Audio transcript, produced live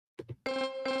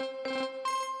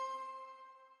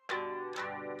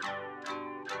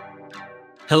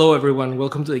Hello everyone,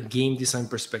 welcome to the Game Design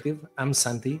Perspective. I'm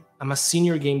Santi. I'm a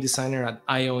senior game designer at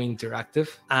IO Interactive.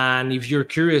 And if you're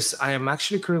curious, I am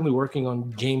actually currently working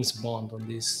on James Bond on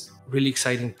this really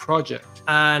exciting project.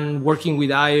 And working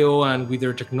with IO and with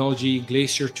their technology,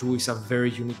 Glacier 2 is a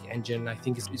very unique engine. I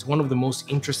think it's one of the most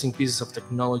interesting pieces of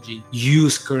technology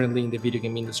used currently in the video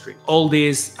game industry. All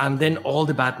this, and then all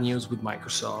the bad news with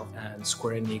Microsoft and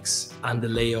Square Enix and the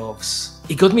layoffs.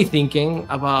 It got me thinking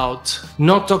about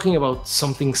not talking about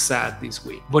something sad this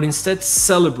week, but instead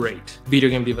celebrate video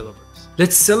game developers.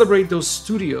 Let's celebrate those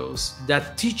studios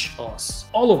that teach us,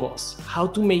 all of us, how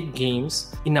to make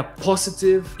games in a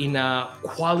positive, in a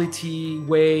quality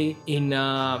way, in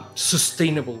a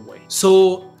sustainable way.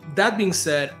 So that being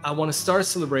said, I want to start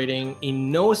celebrating in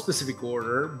no specific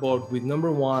order, but with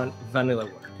number one,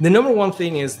 Vanillaware. The number one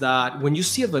thing is that when you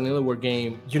see a Vanillaware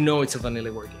game, you know it's a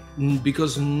Vanillaware game,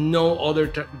 because no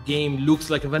other game looks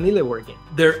like a Vanillaware game.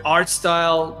 Their art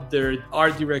style, their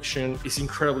art direction is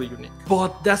incredibly unique.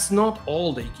 But that's not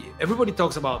all they give. Everybody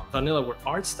talks about Vanillaware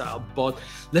art style, but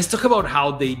let's talk about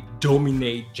how they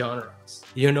dominate genres.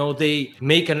 You know, they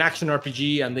make an action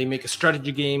RPG and they make a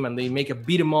strategy game and they make a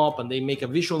beat 'em up and they make a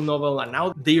visual novel, and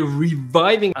now they're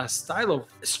reviving a style of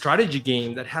strategy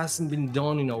game that hasn't been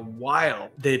done in a while,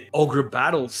 the Ogre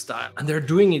Battle style, and they're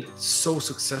doing it so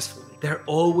successfully. They're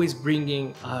always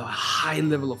bringing a high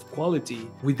level of quality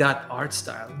with that art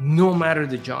style, no matter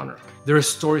the genre. Their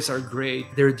stories are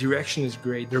great, their direction is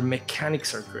great, their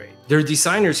mechanics are great. Their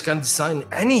designers can design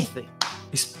anything.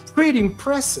 It's pretty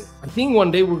impressive. I think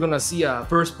one day we're gonna see a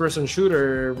first-person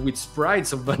shooter with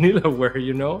sprites of Vanillaware,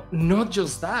 you know? Not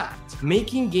just that.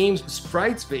 Making games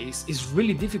sprites-based is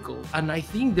really difficult, and I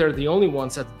think they're the only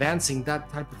ones advancing that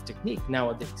type of technique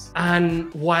nowadays.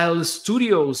 And while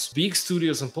studios, big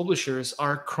studios and publishers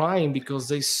are crying because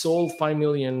they sold 5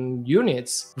 million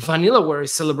units, Vanillaware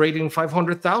is celebrating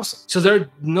 500,000. So they're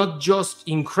not just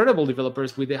incredible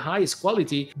developers with the highest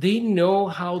quality, they know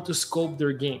how to scope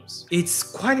their games. It's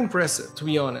quite impressive, to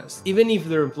be honest. Even if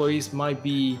their employees might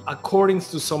be, according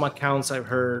to some accounts I've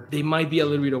heard, they might be a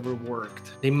little bit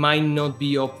overworked. They might not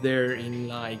be up there in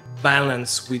like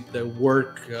balance with the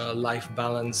work-life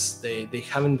balance. They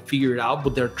haven't figured it out,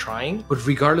 but they're trying. But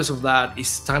regardless of that,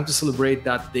 it's time to celebrate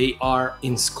that they are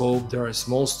in scope, they're a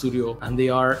small studio, and they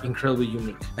are incredibly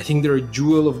unique. I think they're a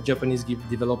jewel of Japanese game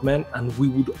development, and we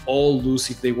would all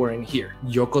lose if they weren't here.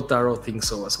 Yoko Taro thinks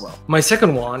so as well. My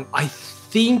second one, I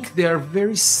think they are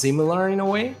very similar in a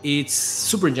way. It's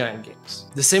Supergiant games.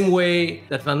 The same way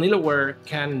that Vanillaware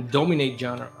can dominate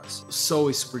genres, so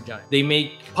is Supergiant. They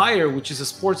make Pyre, which is a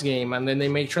sports game, and then they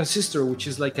make Transistor, which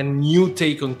is like a new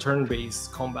take on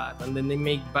turn-based combat, and then they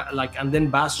make and then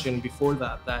Bastion before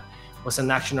that, that was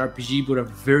an action RPG, but a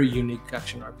very unique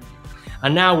action RPG.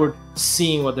 And now we're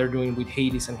seeing what they're doing with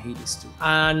Hades and Hades 2.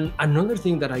 And another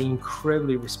thing that I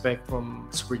incredibly respect from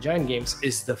Supergiant Games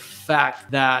is the fact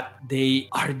that they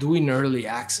are doing early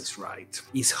access, right?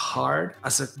 It's hard.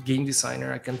 As a game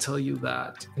designer, I can tell you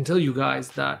guys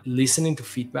that listening to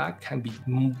feedback can be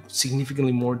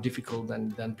significantly more difficult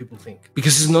than people think.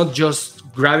 Because it's not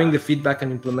just grabbing the feedback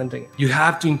and implementing it. You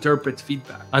have to interpret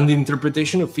feedback. And the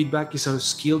interpretation of feedback is a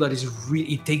skill that is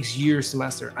really, it takes years to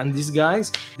master. And these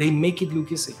guys, they make it look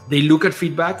easy. They look at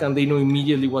feedback and they know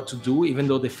immediately what to do, even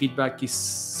though the feedback is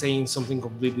saying something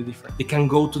completely different. They can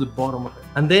go to the bottom of it.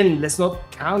 And then let's not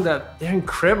count that they're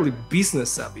incredibly business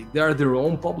savvy. They are their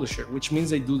own publisher, which means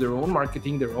they do their own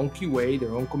marketing, their own QA,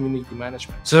 their own community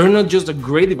management. So they're not just a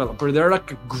great developer, they're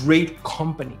like a great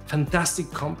company,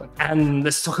 fantastic company. And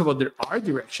let's talk about their art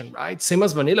direction, right? Same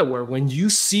as Vanillaware. When you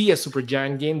see a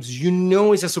Supergiant Games, you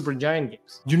know it's a Supergiant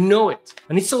Games. You know it.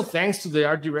 And it's all thanks to the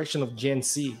art direction of Gen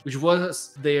C, which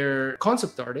was their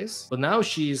concept artist, but now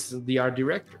she's the art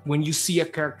director. When you see a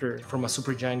character from a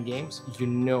Supergiant Games, you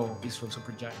know it's from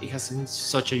Supergiant. It has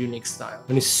such a unique style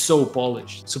and it's so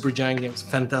polished. Supergiant Games,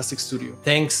 fantastic studio.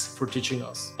 Thanks for teaching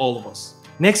us, all of us.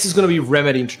 Next is going to be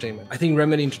Remedy Entertainment. I think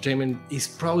Remedy Entertainment is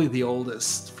probably the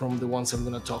oldest from the ones I'm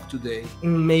going to talk today.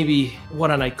 Maybe, what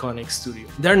an iconic studio.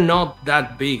 They're not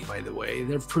that big, by the way.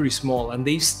 They're pretty small and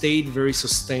they've stayed very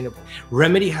sustainable.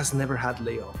 Remedy has never had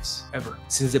layoffs, ever,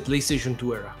 since the PlayStation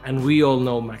 2 era. And we all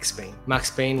know Max Payne.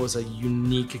 Max Payne was a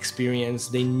unique experience.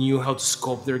 They knew how to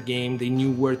scope their game. They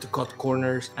knew where to cut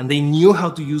corners. And they knew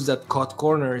how to use that cut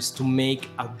corners to make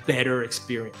a better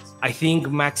experience. I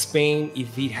think Max Payne,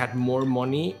 if it had more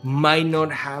money, might not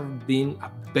have been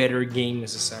a better game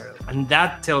necessarily. And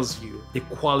that tells you the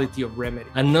quality of Remedy.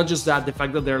 And not just that, the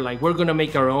fact that they're like, we're gonna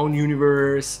make our own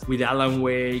universe with Alan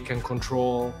Wake and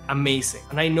Control. Amazing.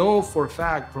 And I know for a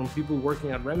fact from people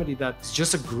working at Remedy that it's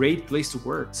just a great place to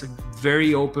work. It's a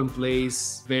very open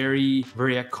place, very,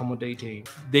 very accommodating.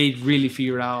 They really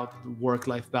figure out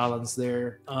work-life balance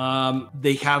there.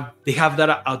 They have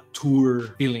that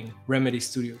auteur feeling, Remedy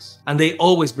Studios. And they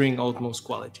always bring utmost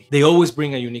quality. They always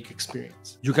bring a unique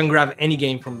experience. You can grab any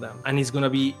game from them and it's gonna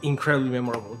be incredibly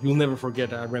memorable. You'll never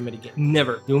forget a Remedy game.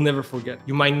 Never. You'll never forget.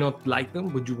 You might not like them,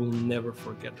 but you will never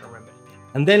forget a Remedy game.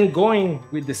 And then going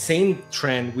with the same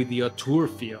trend with the auteur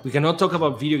feel, we cannot talk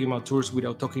about video game auteurs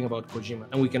without talking about Kojima.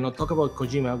 And we cannot talk about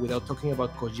Kojima without talking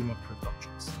about Kojima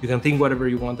Productions. You can think whatever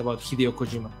you want about Hideo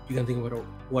Kojima. You can think about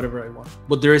whatever I want.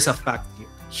 But there is a fact here.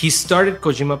 He started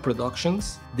Kojima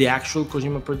Productions, the actual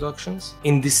Kojima Productions,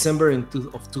 in December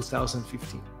of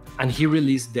 2015. And he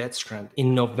released Death Stranding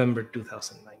in November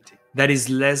 2019. That is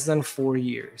less than 4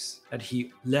 years that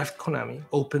he left Konami,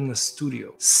 opened a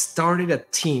studio, started a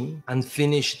team, and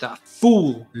finished a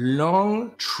full,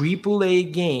 long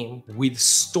AAA game with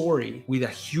story, with a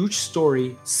huge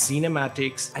story,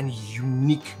 cinematics, and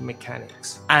unique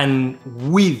mechanics. And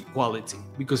with quality,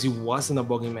 because it wasn't a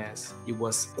buggy mess, it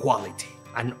was quality,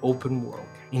 an open world.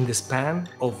 In the span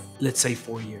of, let's say,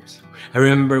 4 years. I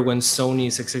remember when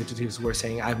Sony's executives were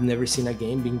saying, I've never seen a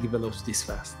game being developed this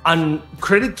fast. And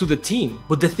credit to the team.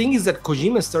 But the thing is that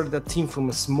Kojima started that team from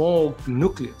a small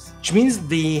nucleus, which means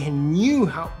they knew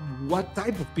what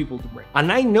type of people to bring.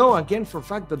 And I know, again, for a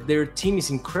fact that their team is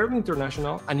incredibly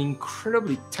international and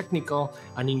incredibly technical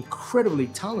and incredibly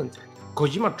talented.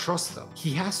 Kojima trusts them.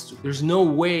 He has to. There's no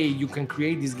way you can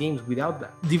create these games without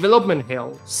that. Development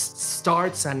hell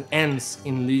starts and ends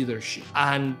in leadership.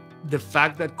 And the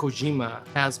fact that Kojima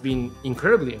has been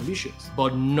incredibly ambitious,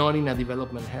 but not in a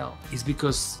development hell, is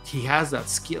because he has that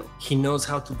skill. He knows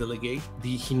how to delegate.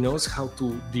 He knows how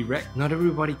to direct. Not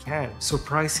everybody can.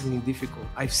 Surprisingly difficult.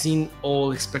 I've seen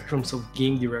all spectrums of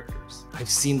game directors. I've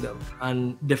seen them.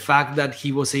 And the fact that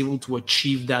he was able to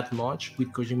achieve that much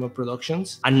with Kojima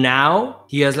Productions, and now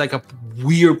he has like a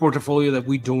weird portfolio that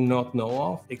we do not know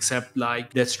of, except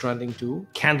like Death Stranding 2.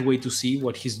 Can't wait to see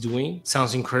what he's doing.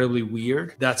 Sounds incredibly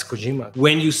weird. That's Kojima.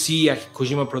 When you see a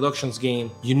Kojima Productions game,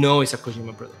 you know it's a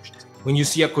Kojima Productions game. When you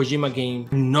see a Kojima game,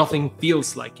 nothing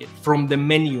feels like it. From the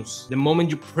menus, the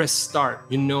moment you press start,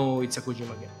 you know it's a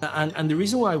Kojima game. And the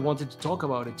reason why I wanted to talk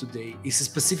about it today is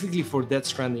specifically for Death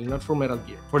Stranding, not for Metal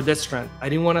Gear. For Death Stranding, I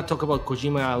didn't want to talk about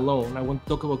Kojima alone. I want to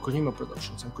talk about Kojima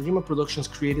Productions. And Kojima Productions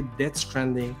created Death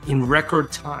Stranding in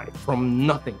record time from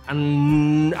nothing.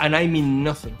 And I mean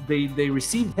nothing. They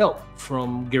received help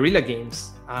from Guerrilla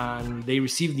Games, and they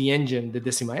received the engine, the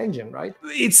Decima engine, right?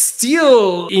 It's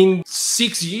still in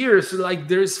 6 years, like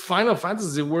there's Final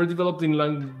Fantasy were developed in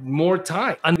like more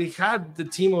time, and they had the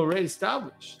team already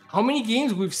established. How many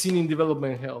games we've seen in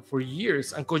development hell for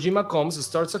years, and Kojima comes,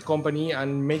 starts a company,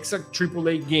 and makes a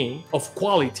AAA game of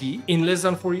quality in less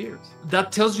than 4 years.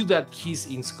 That tells you that he's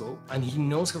in scope, and he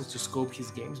knows how to scope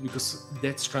his games, because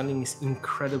Death Stranding is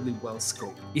incredibly well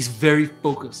scoped. It's very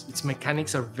focused. Its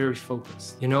mechanics are very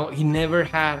focused. You know, he never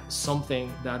had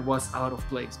something that was out of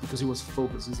place because he was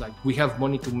focused. It's like, we have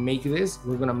money to make this,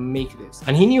 we're gonna make this.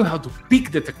 And he knew how to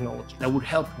pick the technology that would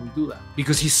help him do that,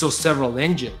 because he saw several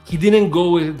engines. He didn't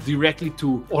go directly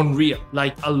to Unreal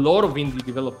like a lot of indie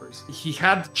developers. He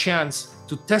had the chance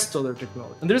to test other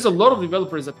technology. And there's a lot of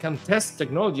developers that can test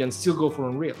technology and still go for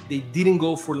Unreal. They didn't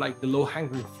go for like the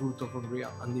low-hanging fruit of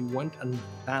Unreal, and they went and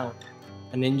found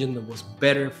an engine that was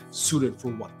better suited for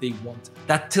what they wanted.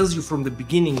 That tells you from the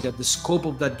beginning that the scope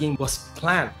of that game was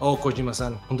planned. Oh,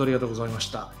 Kojima-san, hontou arigatou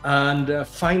gozaimashita. And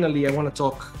finally, I want to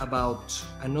talk about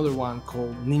another one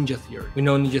called Ninja Theory. We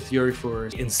know Ninja Theory for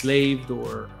Enslaved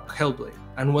or Hellblade.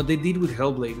 And what they did with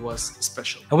Hellblade was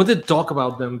special. I wanted to talk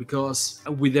about them because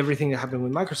with everything that happened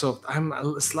with Microsoft,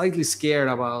 I'm slightly scared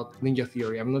about Ninja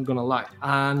Theory, I'm not gonna lie.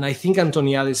 And I think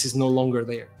Antoniades is no longer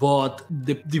there. But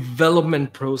the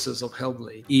development process of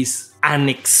Hellblade is an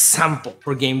example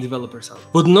for game developers out there.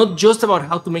 But not just about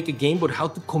how to make a game, but how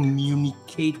to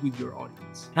communicate with your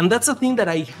audience. And that's a thing that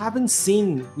I haven't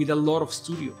seen with a lot of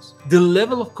studios. The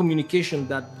level of communication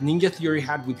that Ninja Theory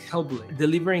had with Hellblade,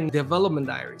 delivering development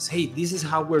diaries. Hey, this is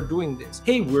how we're doing this.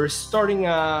 Hey, we're starting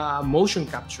a motion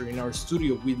capture in our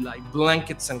studio with like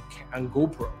blankets and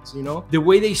GoPros, you know? The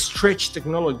way they stretch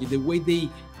technology, the way they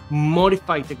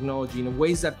modify technology in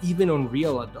ways that even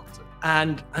Unreal adopted.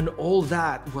 And all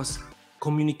that was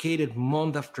communicated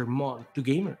month after month to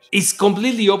gamers. It's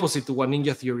completely opposite to what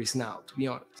Ninja Theory is now, to be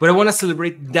honest. But I want to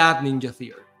celebrate that Ninja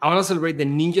Theory. I want to celebrate the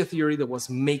ninja theory that was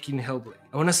making Hellblade.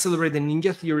 I want to celebrate the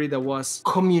ninja theory that was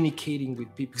communicating with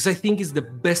people, because I think it's the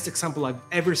best example I've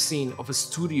ever seen of a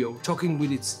studio talking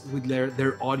with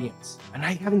their audience. And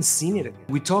I haven't seen it again.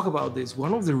 We talk about this.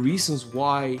 One of the reasons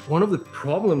why, one of the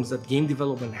problems that game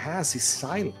development has is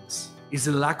silence, is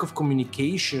the lack of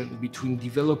communication between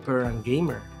developer and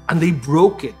gamer. And they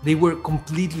broke it. They were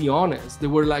completely honest. They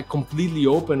were like completely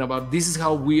open about, this is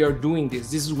how we are doing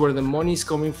this. This is where the money is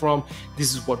coming from.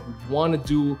 This is what we want to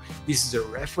do. This is the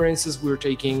references we're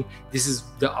taking. This is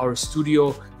our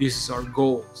studio. This is our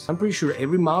goals. I'm pretty sure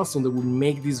every milestone that will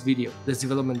make this video, this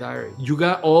development diary, you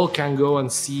all can go and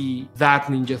see that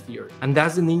ninja theory. And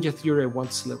that's the ninja theory I want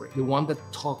to celebrate. The one that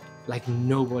talked like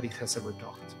nobody has ever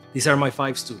talked. These are my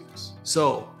 5 studios.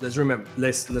 So let's remember,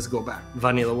 let's go back.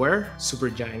 Vanillaware,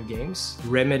 Supergiant Games,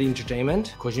 Remedy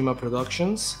Entertainment, Kojima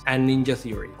Productions, and Ninja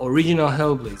Theory, original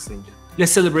Hellblade Ninja.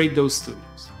 Let's celebrate those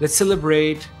studios. Let's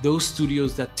celebrate those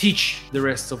studios that teach the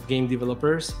rest of game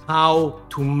developers how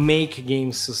to make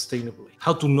games sustainably,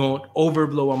 how to not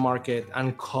overblow a market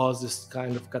and cause this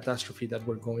kind of catastrophe that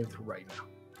we're going through right now.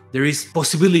 There is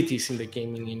possibilities in the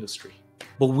gaming industry,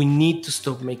 but we need to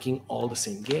stop making all the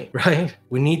same game, right?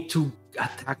 We need to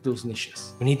attack those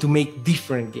niches. We need to make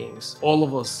different games. All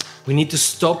of us, we need to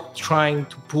stop trying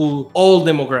to pull all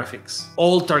demographics,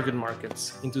 all target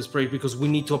markets into this project, because we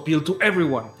need to appeal to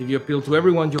everyone. If you appeal to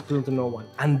everyone, you appeal to no one.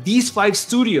 And these 5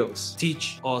 studios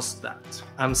teach us that.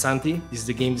 I'm Santi. This is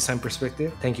the Game Design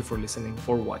Perspective. Thank you for listening,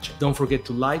 for watching. Don't forget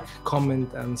to like,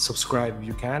 comment, and subscribe if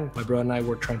you can. My brother and I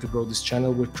were trying to grow this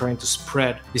channel. We're trying to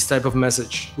spread this type of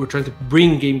message. We're trying to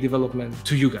bring game development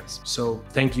to you guys. So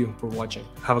thank you for watching.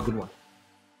 Have a good one.